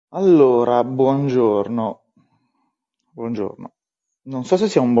Allora, buongiorno. Buongiorno. Non so se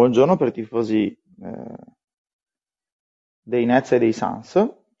sia un buongiorno per i tifosi dei Nets e dei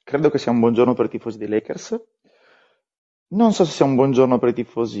Suns. Credo che sia un buongiorno per i tifosi dei Lakers. Non so se sia un buongiorno per i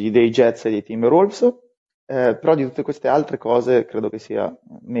tifosi dei Jets e dei Timberwolves. Però di tutte queste altre cose credo che sia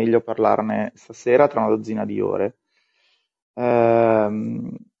meglio parlarne stasera tra una dozzina di ore.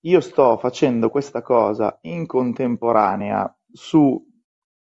 Io sto facendo questa cosa in contemporanea su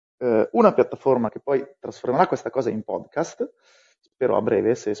una piattaforma che poi trasformerà questa cosa in podcast, spero a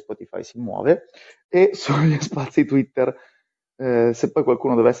breve se Spotify si muove, e sugli spazi Twitter, se poi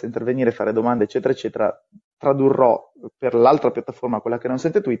qualcuno dovesse intervenire, fare domande, eccetera, eccetera, tradurrò per l'altra piattaforma, quella che non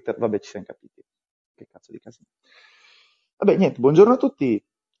sente Twitter, vabbè, ci siamo capiti. Che cazzo di casino. Vabbè, niente, buongiorno a tutti.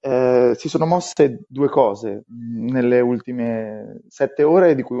 Si sono mosse due cose nelle ultime 7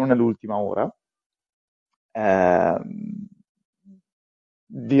 ore, di cui una nell'ultima ora. Ehm,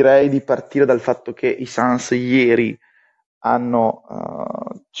 Direi di partire dal fatto che i Suns ieri hanno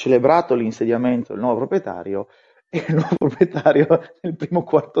celebrato l'insediamento del nuovo proprietario e il nuovo proprietario nel primo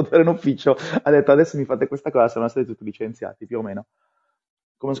quarto d'ora in ufficio ha detto adesso mi fate questa cosa, sono stati tutti licenziati, più o meno.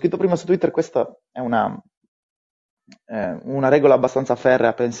 Come ho scritto prima su Twitter, questa è una regola abbastanza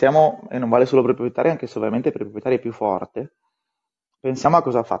ferrea, pensiamo, e non vale solo per i proprietari, anche se ovviamente per i proprietari è più forte, pensiamo a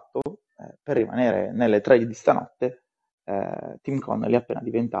cosa ha fatto per rimanere nelle trade di stanotte. Tim Connelly è appena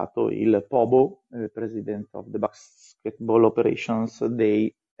diventato il POBO, President of the Basketball Operations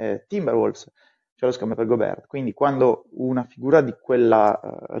dei Timberwolves, cioè lo scambio per Gobert. Quindi quando una figura di quella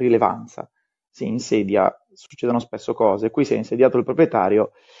rilevanza si insedia, succedono spesso cose. Qui si è insediato il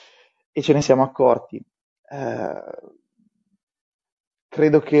proprietario e ce ne siamo accorti. Eh,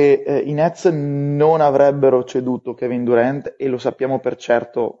 Credo che i Nets non avrebbero ceduto Kevin Durant e lo sappiamo per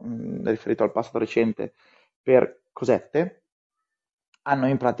certo, riferito al passato recente, per cosette. Hanno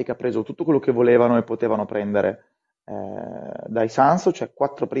in pratica preso tutto quello che volevano e potevano prendere dai Suns, cioè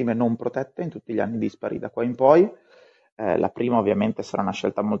quattro prime non protette in tutti gli anni dispari da qua in poi. La prima ovviamente sarà una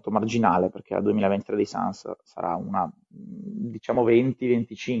scelta molto marginale perché la 2023 dei Suns sarà una, diciamo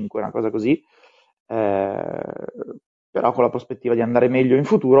 20-25, una cosa così. Però con la prospettiva di andare meglio in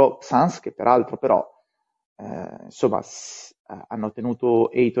futuro, Suns che peraltro però insomma hanno tenuto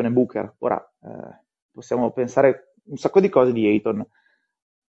Ayton e Booker. Ora possiamo pensare un sacco di cose di Ayton.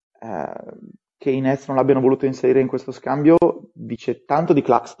 Che i Nets non l'abbiano voluto inserire in questo scambio dice tanto di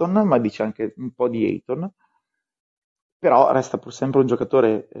Claxton, ma dice anche un po' di Ayton. Però resta pur sempre un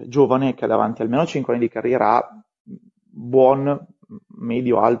giocatore giovane che ha davanti almeno 5 anni di carriera, ha buon,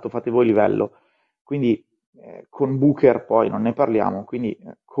 medio, alto, fate voi livello. Quindi con Booker poi non ne parliamo, quindi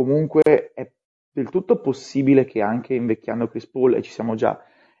comunque è del tutto possibile che anche invecchiando Chris Paul, e ci siamo già,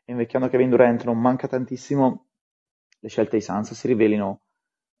 invecchiando Kevin Durant, non manca tantissimo, le scelte dei Suns si rivelino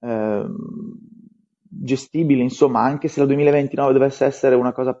gestibili, insomma, anche se la 2029 dovesse essere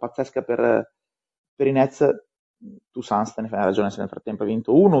una cosa pazzesca per i Nets, tu Suns te ne fai ragione se nel frattempo hai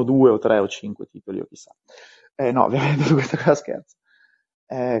vinto uno, due o tre o cinque titoli o chissà. No, ovviamente su questa cosa scherzo.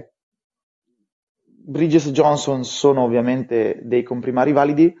 Eh, Bridges e Johnson sono ovviamente dei comprimari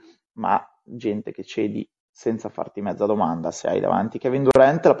validi, ma gente che cedi senza farti mezza domanda. Se hai davanti Kevin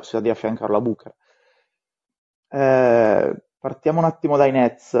Durant, la possibilità di affiancarlo a Booker. Partiamo un attimo dai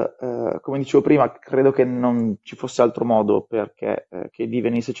Nets. Come dicevo prima, credo che non ci fosse altro modo perché KD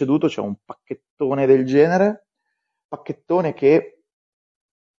venisse ceduto. C'è un pacchettone del genere, pacchettone che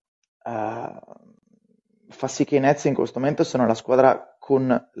eh, fa sì che i Nets in questo momento siano la squadra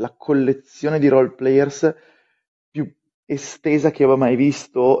con la collezione di role players più estesa che avevo mai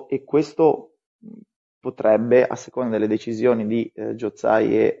visto, e questo potrebbe, a seconda delle decisioni di Joe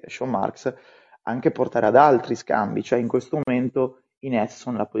Tsai e Sean Marks, anche portare ad altri scambi. Cioè in questo momento i Nets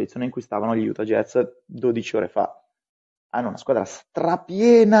sono nella posizione in cui stavano gli Utah Jazz 12 ore fa. Hanno una squadra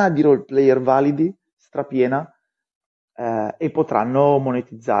strapiena di role player validi, strapiena, e potranno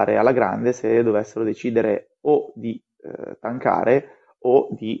monetizzare alla grande se dovessero decidere o di tankare o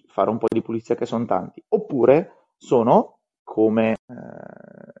di fare un po' di pulizia, che sono tanti, oppure sono come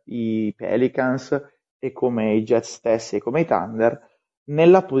i Pelicans e come i Jets stessi e come i Thunder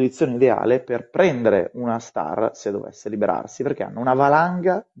nella posizione ideale per prendere una star se dovesse liberarsi, perché hanno una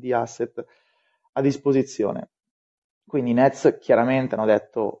valanga di asset a disposizione. Quindi i Nets chiaramente hanno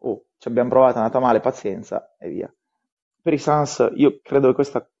detto, oh, ci abbiamo provato, è andata male, pazienza, e via. Per i Suns io credo che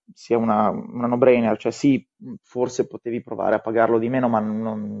questa sia una no-brainer, cioè sì, forse potevi provare a pagarlo di meno, ma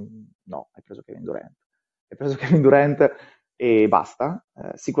no, hai preso Kevin Durant. Hai preso Kevin Durant e basta.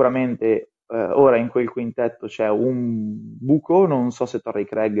 Sicuramente ora in quel quintetto c'è un buco, non so se Torrey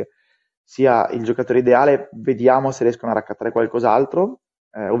Craig sia il giocatore ideale, vediamo se riescono a raccattare qualcos'altro.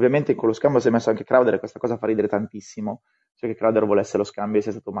 Ovviamente con lo scambio si è messo anche Crowder e questa cosa fa ridere tantissimo, cioè che Crowder volesse lo scambio e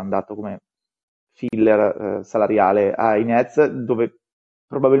sia stato mandato come filler salariale ai Nets, dove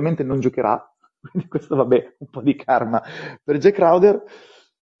probabilmente non giocherà, quindi questo vabbè, un po' di karma per Jack Crowder,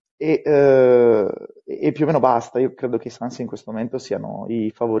 e più o meno basta. Io credo che i Suns in questo momento siano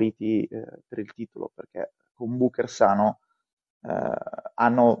i favoriti per il titolo, perché con Booker sano eh,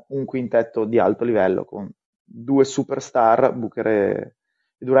 hanno un quintetto di alto livello, con due superstar, Booker e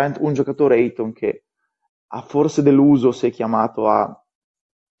Durant, un giocatore Ayton che ha forse deluso se chiamato a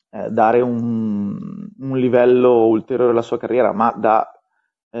dare un livello ulteriore alla sua carriera, ma da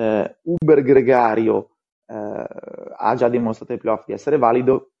uber gregario ha già dimostrato ai playoff di essere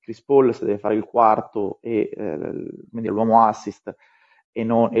valido. Chris Paul se deve fare il quarto e come dire, l'uomo assist e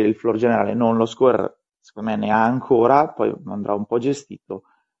il floor generale, non lo scorer, secondo me ne ha ancora, poi andrà un po' gestito.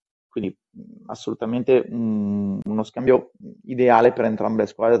 Quindi assolutamente uno scambio ideale per entrambe le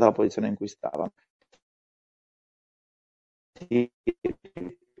squadre dalla posizione in cui stavano. Sì,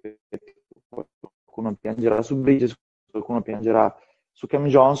 qualcuno piangerà su Bridges, qualcuno piangerà su Cam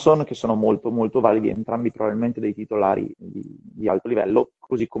Johnson, che sono molto molto validi, entrambi probabilmente dei titolari di alto livello,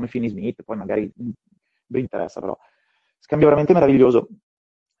 così come Finney Smith, poi magari vi interessa però. Scambio veramente meraviglioso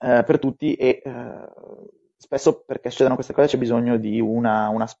per tutti e spesso perché succedono queste cose c'è bisogno di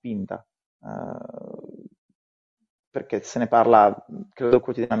una spinta, perché se ne parla, credo,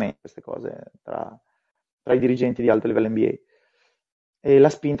 quotidianamente queste cose tra i dirigenti di alto livello NBA. E la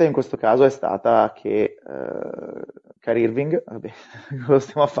spinta in questo caso è stata che Kyrie Irving, vabbè, cosa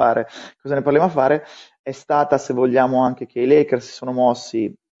stiamo a fare? Cosa ne parliamo a fare? È stata, se vogliamo, anche che i Lakers si sono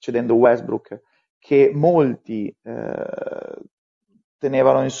mossi cedendo Westbrook, che molti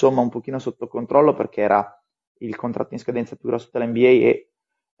tenevano insomma un pochino sotto controllo perché era il contratto in scadenza più grosso dell'NBA e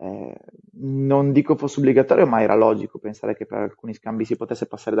non dico fosse obbligatorio, ma era logico pensare che per alcuni scambi si potesse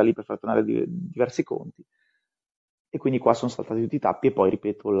passare da lì per far tornare diversi conti. E quindi qua sono saltati tutti i tappi e poi,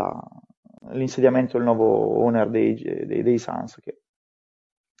 ripeto, l'insediamento del nuovo owner dei Suns che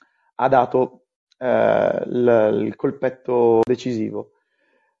ha dato il colpetto decisivo.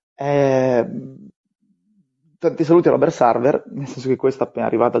 Eh, Tanti saluti a Robert Sarver, nel senso che questo appena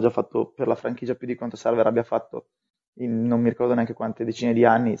arrivato ha già fatto per la franchigia più di quanto Sarver abbia fatto in non mi ricordo neanche quante decine di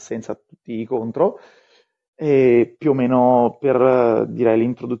anni senza tutti i contro. E più o meno per direi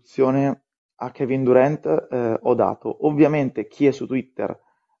l'introduzione a Kevin Durant ho dato. Ovviamente chi è su Twitter,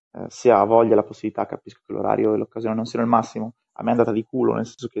 se ha voglia e la possibilità, capisco che l'orario e l'occasione non siano il massimo, a me è andata di culo, nel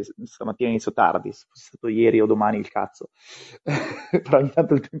senso che stamattina inizio tardi, se fosse stato ieri o domani il cazzo, però ogni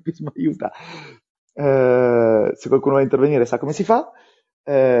tanto il tempismo aiuta. Se qualcuno vuole intervenire sa come si fa.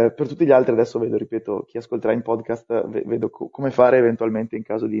 Per tutti gli altri adesso vedo, ripeto, chi ascolterà in podcast, vedo come fare eventualmente in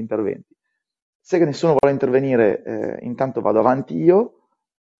caso di interventi. Se nessuno vuole intervenire, intanto vado avanti io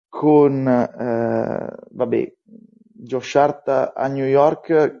con, vabbè, Josh Hart a New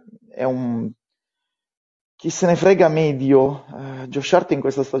York è un chi se ne frega medio. Josh Hart in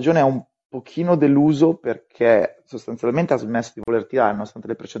questa stagione è un pochino deluso perché sostanzialmente ha smesso di voler tirare nonostante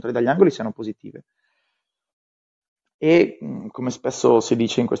le percentuali dagli angoli siano positive. E come spesso si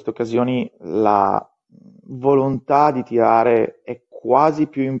dice in queste occasioni, la volontà di tirare è quasi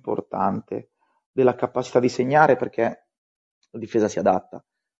più importante della capacità di segnare perché la difesa si adatta.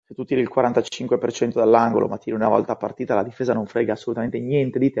 Se tu tiri il 45% dall'angolo ma tiri una volta a partita, la difesa non frega assolutamente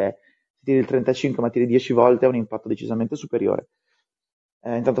niente di te. Se tiri il 35 ma tiri 10 volte, ha un impatto decisamente superiore.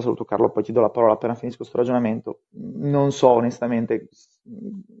 Intanto saluto Carlo, poi ti do la parola appena finisco questo ragionamento. Non so onestamente,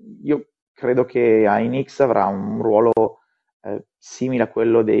 io credo che ai Knicks avrà un ruolo simile a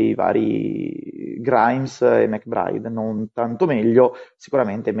quello dei vari Grimes e McBride, non tanto meglio,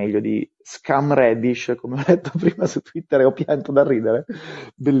 sicuramente meglio di Scam Reddish, come ho letto prima su Twitter e ho pianto da ridere,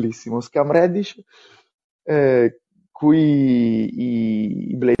 bellissimo, Scam Reddish, cui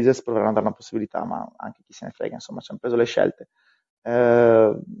i Blazers proveranno a dare una possibilità, ma anche chi se ne frega, insomma, ci hanno preso le scelte.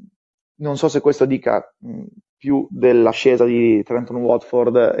 Eh, Non so se questo dica più dell'ascesa di Trenton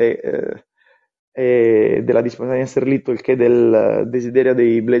Watford e della disponibilità di essere Little che del desiderio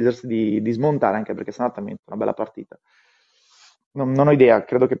dei Blazers di smontare, anche perché sono andata una bella partita. Non ho idea,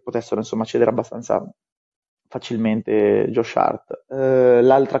 credo che potessero insomma cedere abbastanza facilmente Josh Hart.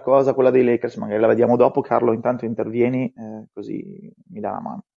 L'altra cosa, quella dei Lakers, magari la vediamo dopo. Carlo, intanto intervieni, così mi dà una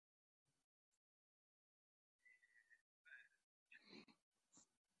mano.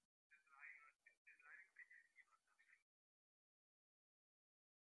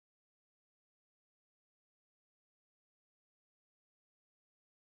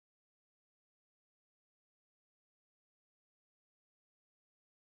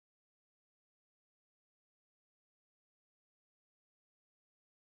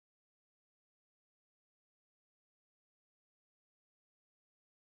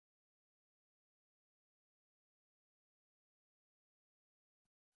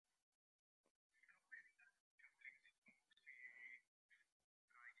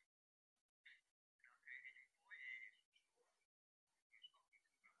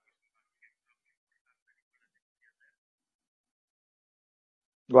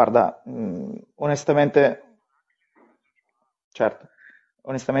 Guarda, onestamente, certo,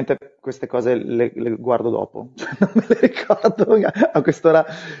 onestamente queste cose le guardo dopo, cioè non me le ricordo, a quest'ora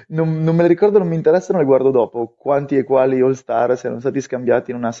non me le ricordo, non mi interessano, le guardo dopo, quanti e quali All-Star siano stati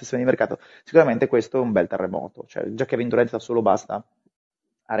scambiati in una sessione di mercato. Sicuramente questo è un bel terremoto, cioè già che Durant da solo basta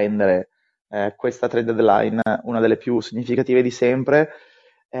a rendere questa trade deadline una delle più significative di sempre,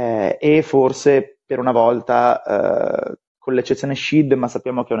 e forse per una volta, con l'eccezione SHID, ma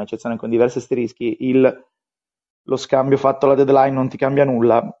sappiamo che è un'eccezione con diversi asterischi, lo scambio fatto alla deadline non ti cambia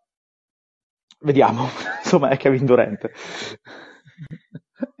nulla. Vediamo, insomma, è Kevin Durant.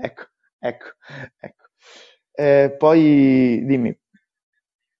 Ecco, ecco, ecco. Poi dimmi.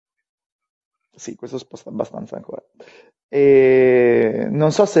 Sì, questo sposta abbastanza ancora. E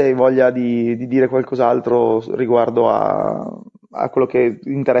non so se hai voglia di dire qualcos'altro riguardo a quello che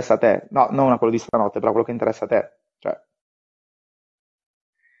interessa a te. No, non a quello di stanotte, però a quello che interessa a te. Cioè,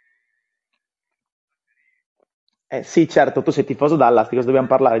 sì, certo, tu sei tifoso Dallas, di cosa dobbiamo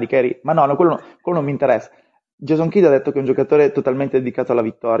parlare? Di Kerry? Ma no, no, quello non mi interessa. Jason Kidd ha detto che è un giocatore totalmente dedicato alla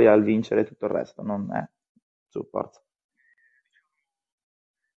vittoria, al vincere e tutto il resto. Non è su, forza.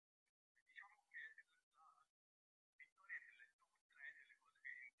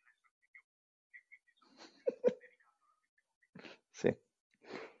 Sì.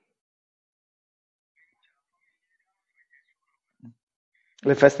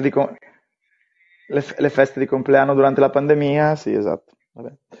 Le feste le feste di compleanno durante la pandemia? Sì, esatto.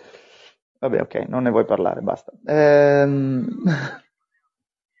 Vabbè. Vabbè, ok, non ne vuoi parlare, basta.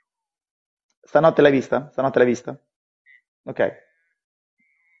 Stanotte l'hai vista? Stanotte l'hai vista? Ok.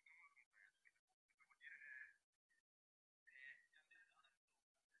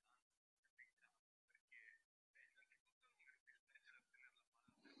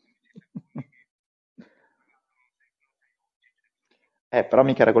 Però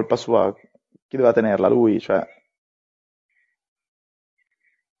mica era colpa sua. Chi doveva tenerla? Lui, cioè.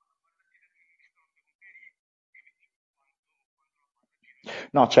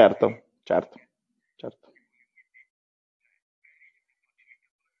 No, certo, certo, certo.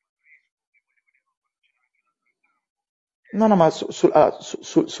 No, no, ma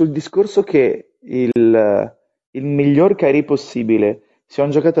sul discorso che il miglior carry possibile sia un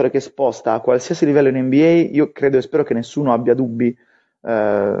giocatore che sposta a qualsiasi livello in NBA, io credo e spero che nessuno abbia dubbi.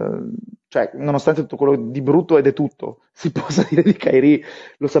 Cioè, nonostante tutto quello di brutto ed è tutto, si possa dire di Kyrie,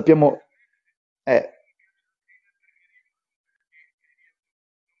 lo sappiamo. eh,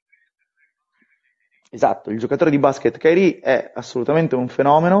 Esatto, il giocatore di basket Kyrie è assolutamente un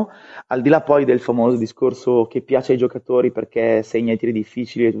fenomeno, al di là poi del famoso discorso che piace ai giocatori perché segna i tiri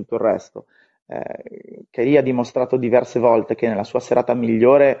difficili e tutto il resto. Kyrie ha dimostrato diverse volte che nella sua serata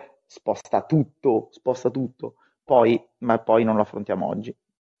migliore sposta tutto, ma poi non lo affrontiamo oggi.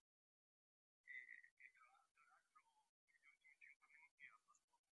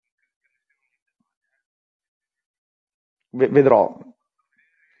 Vedrò.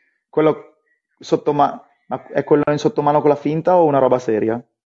 Quello ma è quello in sottomano con la finta o una roba seria?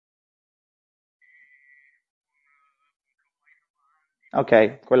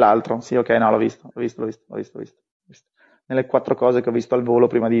 Ok, quell'altro, sì, ok, no, l'ho visto, l'ho visto, l'ho visto, l'ho visto, l'ho visto, l'ho visto. Nelle quattro cose che ho visto al volo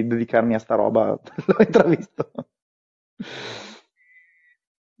prima di dedicarmi a sta roba, l'ho intravisto.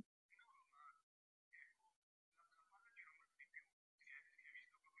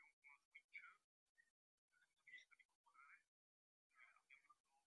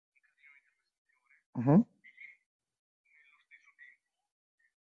 Mhm.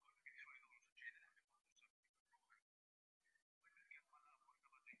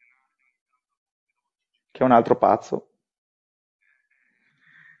 Che è un altro pazzo,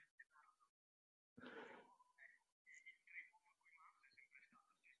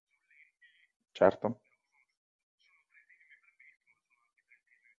 certo,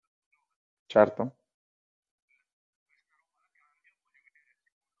 certo,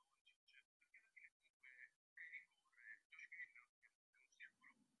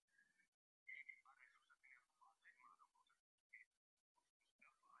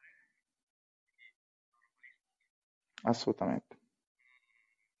 assolutamente.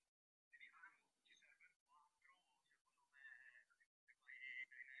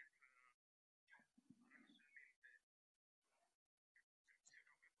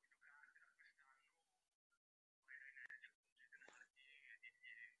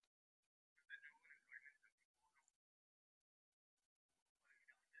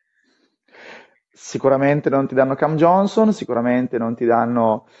 Sicuramente non ti danno Cam Johnson, sicuramente non ti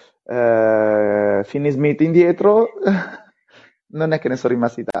danno Finney Smith indietro, non è che ne sono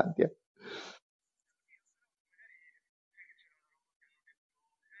rimasti tanti.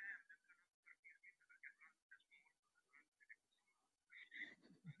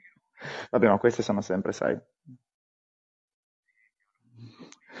 Vabbè, ma queste sono sempre, sai.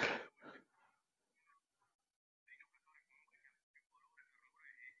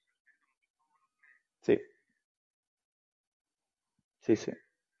 Sì, sì, sì.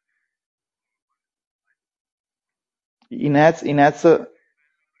 I Nets, i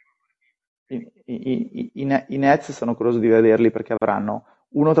Nets sono curioso di vederli perché avranno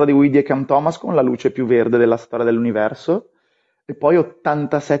uno tra Dewey e Cam Thomas con la luce più verde della storia dell'universo e poi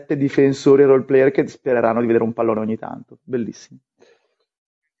 87 difensori e role player che spereranno di vedere un pallone ogni tanto. Bellissimo.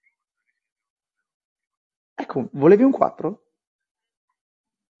 Ecco, volevi un 4?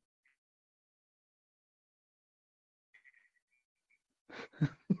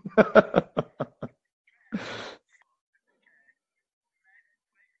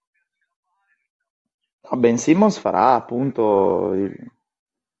 No, Ben Simmons farà appunto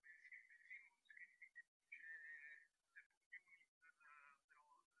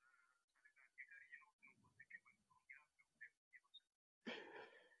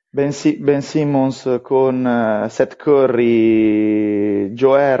Ben Simmons con Seth Curry,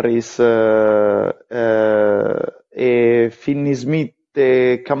 Joe Harris e Finney Smith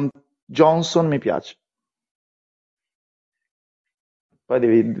e Cam Johnson mi piace. Poi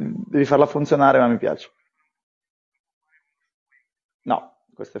devi farla funzionare, ma mi piace. No,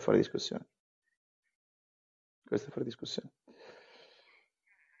 questo è fuori discussione. Questo è fuori discussione.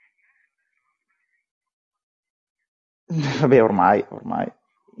 Vabbè, ormai.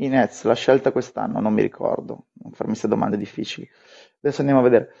 I Nets, la scelta quest'anno, non mi ricordo. Non farmi queste domande difficili. Adesso andiamo a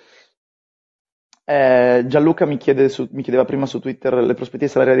vedere. Gianluca mi chiedeva prima su Twitter le prospettive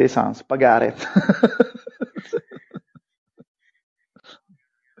salariali dei Suns. Pagare.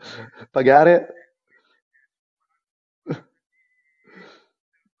 Pagare.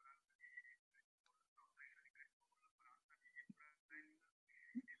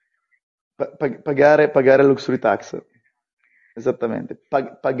 Pagare la luxury tax. Esattamente.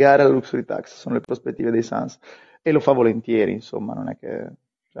 Pagare la luxury tax sono le prospettive dei Suns. E lo fa volentieri, insomma, non è che...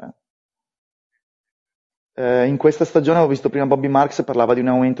 cioè, in questa stagione ho visto prima Bobby Marks parlava di un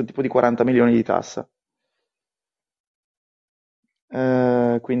aumento tipo di 40 milioni di tassa.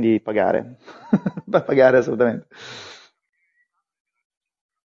 Quindi pagare. Pagare assolutamente.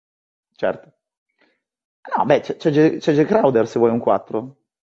 Certo. No, beh, c'è Jay Crowder se vuoi un 4.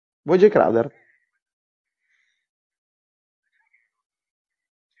 Vuoi Jay Crowder?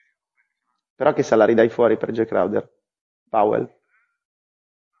 Però che salari dai fuori per Jay Crowder? Powell.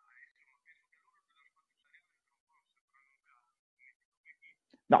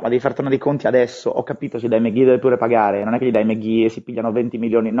 No, ma devi far tornare i conti adesso. Ho capito, se dai McGee devi pure pagare. Non è che gli dai McGee e si pigliano 20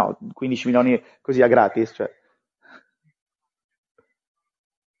 milioni, no, 15 milioni così a gratis. Cioè.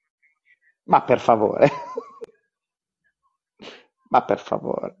 Ma per favore. Ma per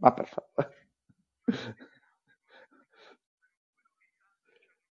favore, ma per favore.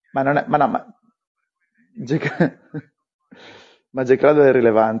 Ma non è, ma no, ma Jack, ma Jack Crowder è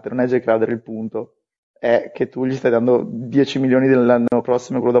rilevante, non è Jack Crowder il punto. È che tu gli stai dando 10 milioni dell'anno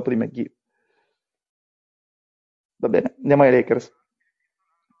prossimo e quello dopo di McGee. Va bene, andiamo ai Lakers.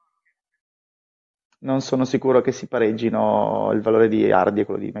 Non sono sicuro che si pareggino il valore di Hardy e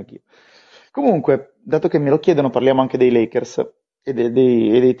quello di McGee. Comunque, dato che me lo chiedono, parliamo anche dei Lakers e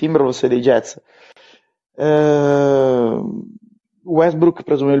dei Timberwolves e dei Jets. Eh, Westbrook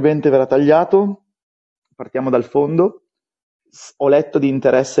presumibilmente verrà tagliato. Partiamo dal fondo. Ho letto di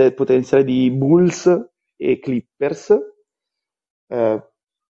interesse potenziale di Bulls e Clippers eh,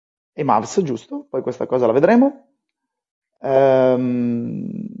 e Mavs, giusto? Poi questa cosa la vedremo.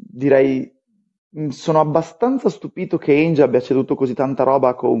 Direi, sono abbastanza stupito che Ainge abbia ceduto così tanta roba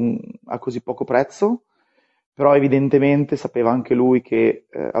a così poco prezzo, però evidentemente sapeva anche lui che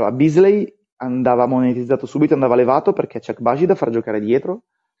allora, Beasley andava monetizzato subito, andava levato perché c'è Kbaji da far giocare dietro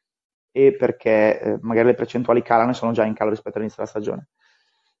e perché magari le percentuali calano e sono già in calo rispetto all'inizio della stagione.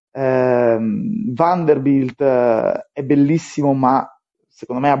 Vanderbilt è bellissimo, ma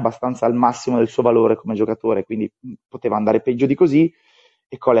secondo me è abbastanza al massimo del suo valore come giocatore, quindi poteva andare peggio di così.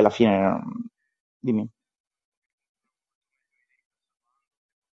 E Cole alla fine, dimmi.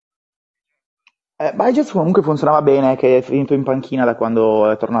 Bajец comunque funzionava bene, che è finito in panchina da quando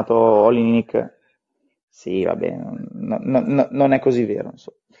è tornato Olinik. Sì, va bene, non è così vero,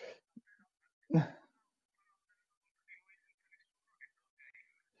 insomma.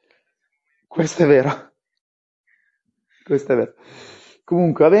 Questo è vero. Questo è vero.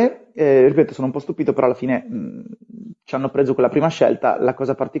 Comunque, vabbè, ripeto, sono un po' stupito, però alla fine ci hanno preso quella prima scelta. La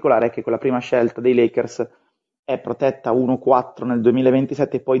cosa particolare è che quella prima scelta dei Lakers è protetta 1-4 nel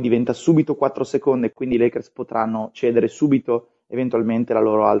 2027 e poi diventa subito 4 secondi, e quindi i Lakers potranno cedere subito eventualmente la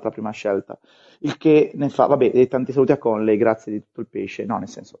loro altra prima scelta. Il che ne fa, vabbè, e tanti saluti a Conley, grazie di tutto il pesce, no, nel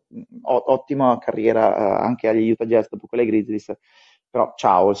senso, ottima carriera anche agli Utah Jazz dopo quelle Grizzlies, però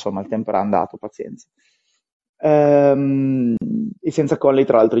ciao, insomma, il tempo era andato, pazienza. E senza Conley,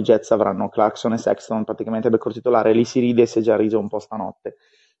 tra l'altro, i Jets avranno Clarkson e Sexton praticamente per corso titolare, lì si ride e si è già riso un po' stanotte.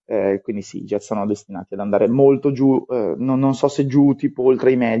 Quindi sì, i Jets sono destinati ad andare molto giù, non so se giù tipo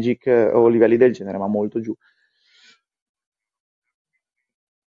oltre i Magic o livelli del genere, ma molto giù.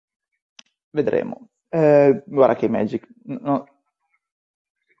 Vedremo. Guarda che i Magic, no,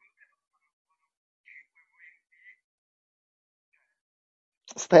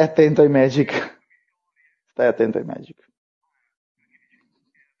 stai attento ai Magic, stai attento ai Magic.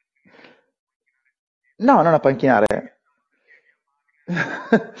 No, non a panchinare.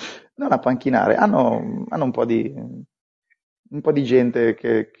 Non a panchinare, hanno un po' di gente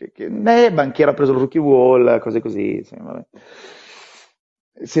banchiera ha preso il rookie wall, cose così, sì, vabbè.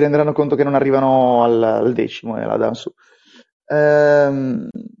 Si renderanno conto che non arrivano al decimo e la danno su. Ehm,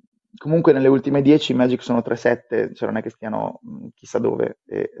 Comunque nelle ultime 10 i Magic sono 3-7, cioè non è che stiano chissà dove.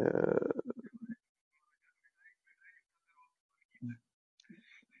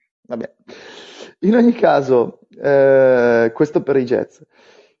 Vabbè. In ogni caso, questo per i Jets.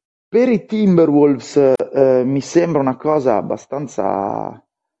 Per i Timberwolves mi sembra una cosa abbastanza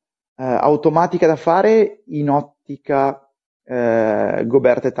automatica da fare in ottica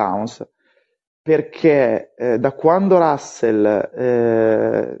Gobert e Towns, perché da quando Russell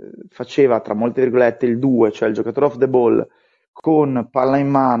faceva, tra molte virgolette, il 2, cioè il giocatore off the ball, con palla in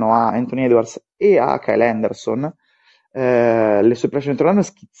mano a Anthony Edwards e a Kyle Anderson, le sue pressure hanno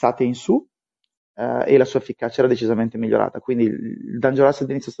schizzate in su e la sua efficacia era decisamente migliorata. Quindi il D'Angelo Russell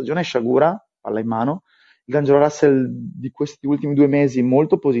di inizio stagione è sciagura, palla in mano. Il D'Angelo Russell di questi ultimi 2 mesi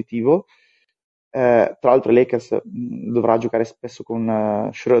molto positivo. Tra l'altro i Lakers dovrà giocare spesso con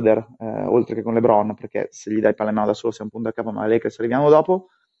Schroeder oltre che con LeBron, perché se gli dai palla in mano da solo sei un punto a capo, ma ai Lakers arriviamo dopo.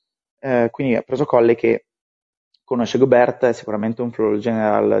 Quindi ha preso Colle che conosce Gobert, è sicuramente un floor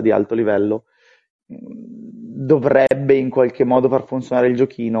general di alto livello, dovrebbe in qualche modo far funzionare il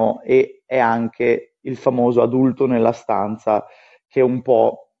giochino e è anche il famoso adulto nella stanza che un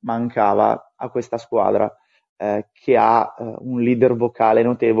po' mancava a questa squadra, che ha un leader vocale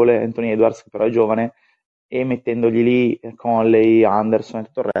notevole, Anthony Edwards, che però è giovane, e mettendogli lì Conley, Anderson e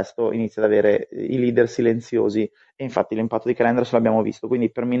tutto il resto, inizia ad avere i leader silenziosi e infatti l'impatto di Calendars l'abbiamo visto,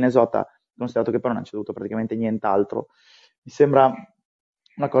 quindi per Minnesota, considerato che però non c'è dovuto praticamente nient'altro, mi sembra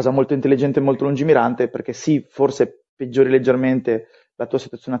una cosa molto intelligente e molto lungimirante, perché sì, forse peggiori leggermente la tua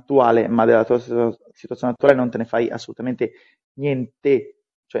situazione attuale, ma della tua situazione attuale non te ne fai assolutamente niente.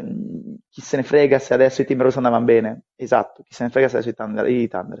 Cioè, chi se ne frega se adesso i Timberwolves andavano bene. Esatto, chi se ne frega se adesso i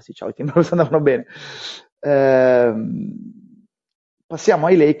Thunder, sì, ciao, i Timberwolves andavano bene. Ehm, Passiamo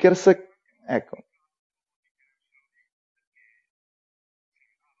ai Lakers. Ecco,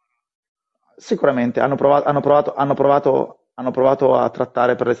 sicuramente hanno provato a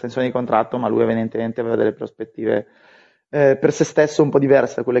trattare per l'estensione di contratto, ma lui evidentemente aveva delle prospettive per se stesso un po'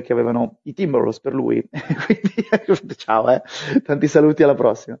 diverse da quelle che avevano i Timberwolves per lui. Quindi ciao, tanti saluti, alla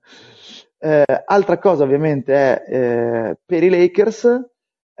prossima. Altra cosa ovviamente è per i Lakers,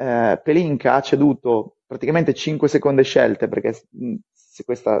 Pelinka ha ceduto praticamente 5 seconde scelte, perché se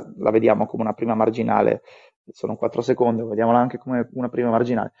questa la vediamo come una prima marginale, sono 4 secondi, vediamola anche come una prima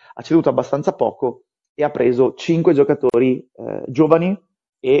marginale, ha ceduto abbastanza poco e ha preso 5 giocatori giovani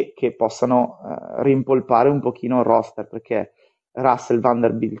e che possano rimpolpare un pochino il roster, perché Russell,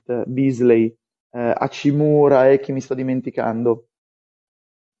 Vanderbilt, Beasley, Hachimura e chi mi sto dimenticando,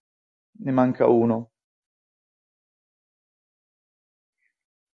 ne manca uno.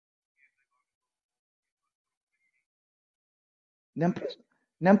 Ne han preso,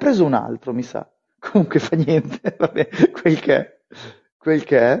 ne han preso un altro, mi sa. Comunque fa niente, vabbè, quel che è. Quel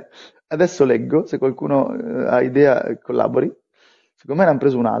che è. Adesso leggo, se qualcuno ha idea collabori. Secondo me ne hanno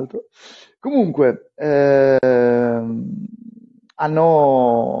preso un altro. Comunque,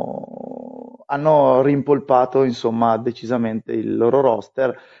 hanno rimpolpato, insomma, decisamente il loro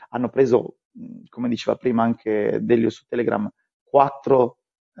roster. Hanno preso, come diceva prima anche Delio su Telegram, 4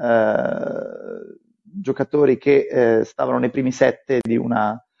 giocatori che stavano nei primi 7 di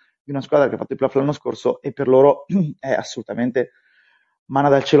una squadra che ha fatto i playoff l'anno scorso e per loro è assolutamente mana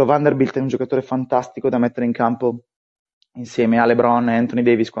dal cielo. Vanderbilt è un giocatore fantastico da mettere in campo insieme a LeBron e Anthony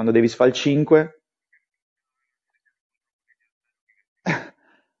Davis quando Davis fa il 5.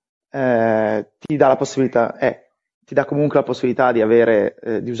 Ti dà la possibilità, ti dà comunque la possibilità di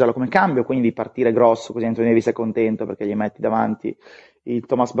avere, di usarlo come cambio, quindi di partire grosso, così Anthony Davis è contento perché gli metti davanti il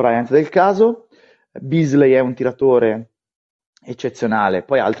Thomas Bryant del caso. Beasley è un tiratore eccezionale,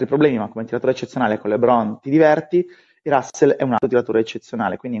 poi ha altri problemi, ma come tiratore eccezionale con LeBron ti diverti, e Russell è un altro tiratore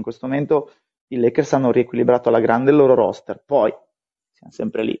eccezionale, quindi in questo momento i Lakers hanno riequilibrato alla grande il loro roster, poi siamo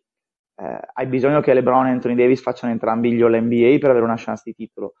sempre lì. Hai bisogno che LeBron e Anthony Davis facciano entrambi gli All-NBA per avere una chance di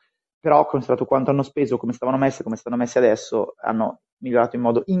titolo, però considerato quanto hanno speso, come stavano messi, come stanno messi adesso, hanno migliorato in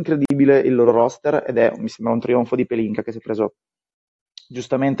modo incredibile il loro roster ed è, mi sembra, un trionfo di Pelinka che si è preso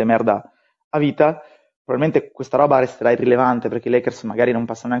giustamente merda a vita. Probabilmente questa roba resterà irrilevante perché i Lakers magari non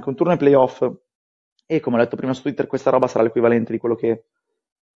passano neanche un turno ai playoff e come ho letto prima su Twitter questa roba sarà l'equivalente di quello che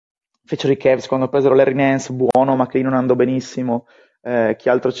fecero i Cavs quando presero Larry Nance, buono ma che non andò benissimo. Chi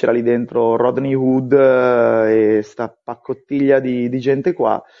altro c'era lì dentro? Rodney Hood e sta paccottiglia di gente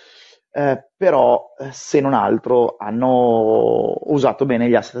qua. Però se non altro hanno usato bene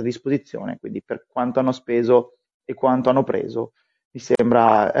gli asset a disposizione, quindi per quanto hanno speso e quanto hanno preso, mi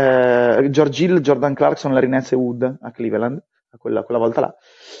sembra George Hill, Jordan Clarkson, Larry Nance e Wood a Cleveland, a quella volta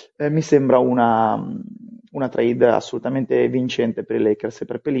là, mi sembra una trade assolutamente vincente per i Lakers e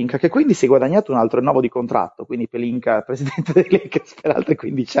per Pelinka, che quindi si è guadagnato un altro rinnovo di contratto, quindi Pelinka presidente dei Lakers per altri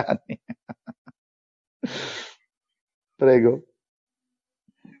 15 anni. Prego.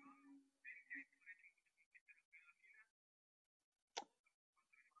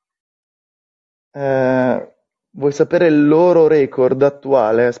 Vuoi sapere il loro record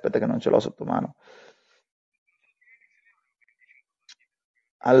attuale? Aspetta che non ce l'ho sotto mano.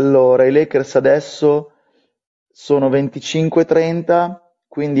 Allora, i Lakers adesso sono 25-30,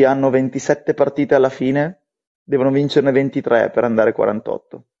 quindi hanno 27 partite alla fine, devono vincerne 23 per andare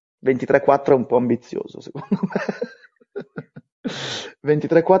 48. 23-4 è un po' ambizioso, secondo me.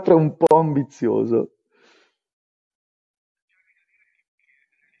 23-4 è un po' ambizioso.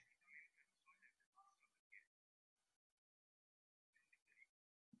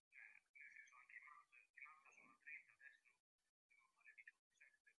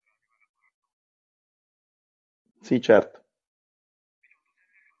 Sì, certo.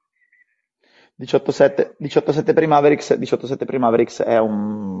 18-7 per i Mavericks, 17 per i Mavericks è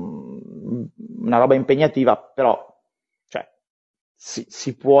una roba impegnativa, però cioè,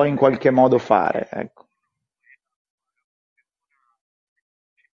 si può in qualche modo fare, ecco.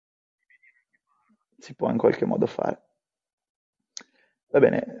 Si può in qualche modo fare. Va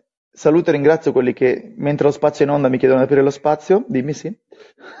bene, saluto e ringrazio quelli che mentre lo spazio è in onda mi chiedono di aprire lo spazio. Dimmi sì.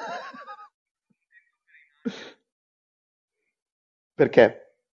 Perché?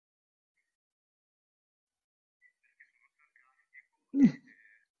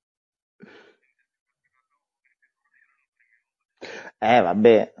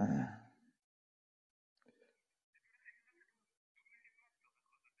 Vabbè.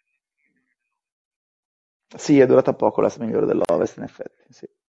 Sì, è durata poco la migliore dell'Ovest, in effetti. Sì,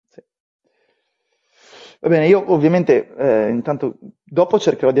 sì. Va bene, io ovviamente intanto dopo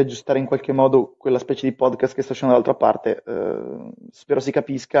cercherò di aggiustare in qualche modo quella specie di podcast che sto facendo dall'altra parte. Spero si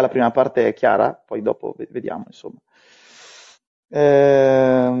capisca. La prima parte è chiara, poi dopo vediamo, insomma.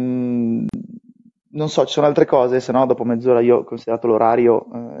 Ehm, Non so, ci sono altre cose, se no dopo mezz'ora io ho considerato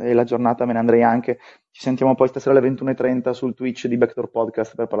l'orario e la giornata me ne andrei anche. Ci sentiamo poi stasera alle 21:30 sul Twitch di Backdoor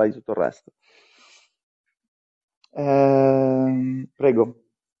Podcast per parlare di tutto il resto. Prego.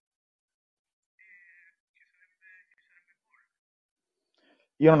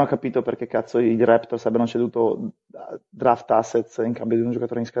 Io non ho capito perché cazzo i Raptors abbiano ceduto draft assets in cambio di un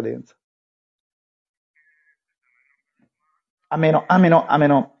giocatore in scadenza. A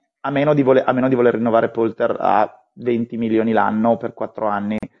meno di voler rinnovare Polter a 20 milioni l'anno per 4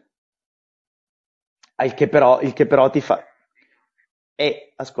 anni, il che però ti fa...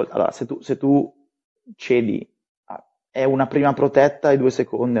 E, ascolta, allora, se tu cedi, è una prima protetta e due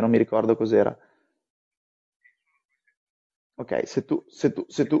seconde, non mi ricordo cos'era. Ok, se tu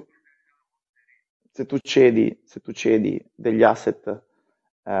cedi degli asset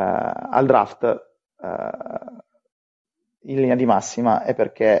al draft in linea di massima è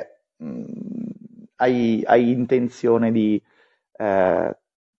perché hai intenzione di eh,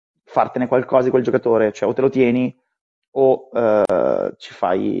 fartene qualcosa di quel giocatore, cioè o te lo tieni o ci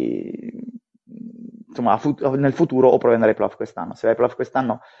fai insomma nel futuro o provi ad andare ai playoff quest'anno. Se vai ai playoff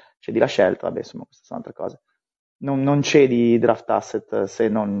quest'anno cedi la scelta, vabbè, insomma, queste sono altre cose. Non cedi draft asset se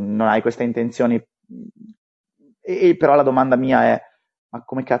non hai queste intenzioni. E però la domanda mia è: ma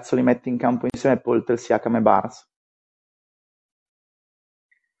come cazzo li metti in campo insieme Poltel, Siakam e Barnes?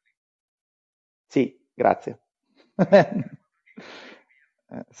 Sì, grazie.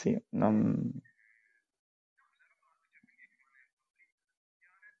 Sì,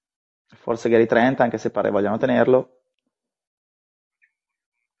 forse Gary Trent, anche se pare vogliano tenerlo.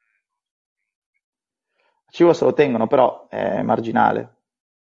 cibo se lo tengono, però è marginale.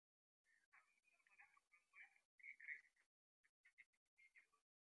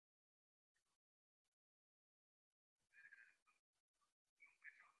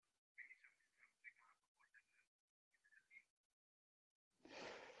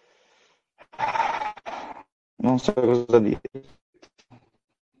 Non so cosa dire.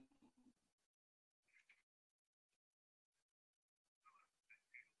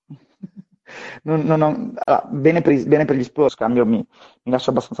 Allora, bene per gli Spurs, scambio mi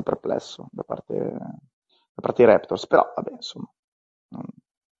lascia abbastanza perplesso da parte dei Raptors, però vabbè, insomma, non-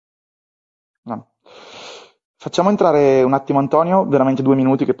 no. Facciamo entrare un attimo Antonio, veramente 2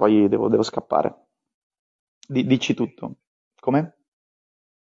 minuti che poi devo scappare. Dici tutto. Come?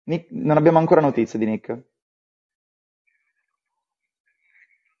 Non abbiamo ancora notizie di Nick.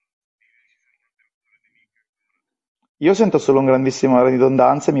 Io sento solo un grandissimo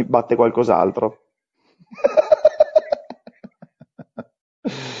ridondanza e mi batte qualcos'altro.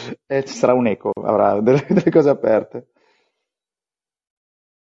 E ci sarà un eco, avrà delle cose aperte.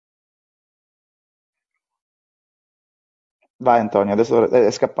 Vai Antonio, adesso è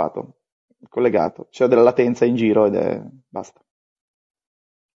scappato, collegato. C'è della latenza in giro ed è... basta.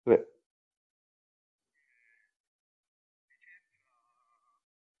 Beh,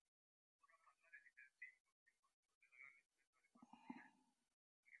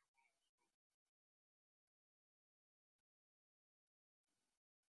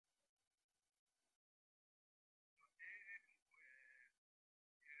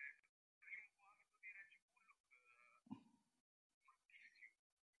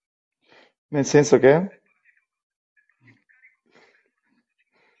 nel senso che...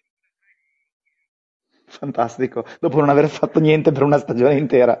 Fantastico, dopo non aver fatto niente per una stagione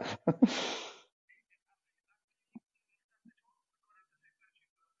intera.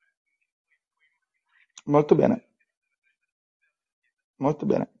 Molto bene, molto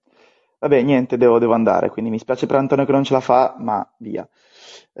bene. Vabbè, niente, devo andare, quindi mi spiace per Antonio che non ce la fa, ma via.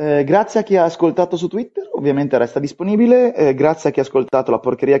 Grazie a chi ha ascoltato su Twitter, ovviamente resta disponibile. Grazie a chi ha ascoltato la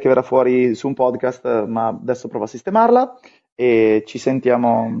porcheria che verrà fuori su un podcast, ma adesso provo a sistemarla. E ci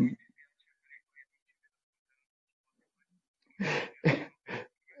sentiamo.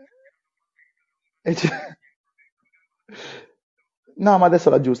 E ci- No, ma adesso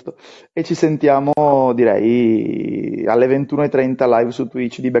l'aggiusto. E ci sentiamo, direi, alle 21:30 live su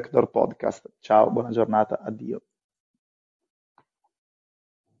Twitch di Backdoor Podcast. Ciao, buona giornata, addio.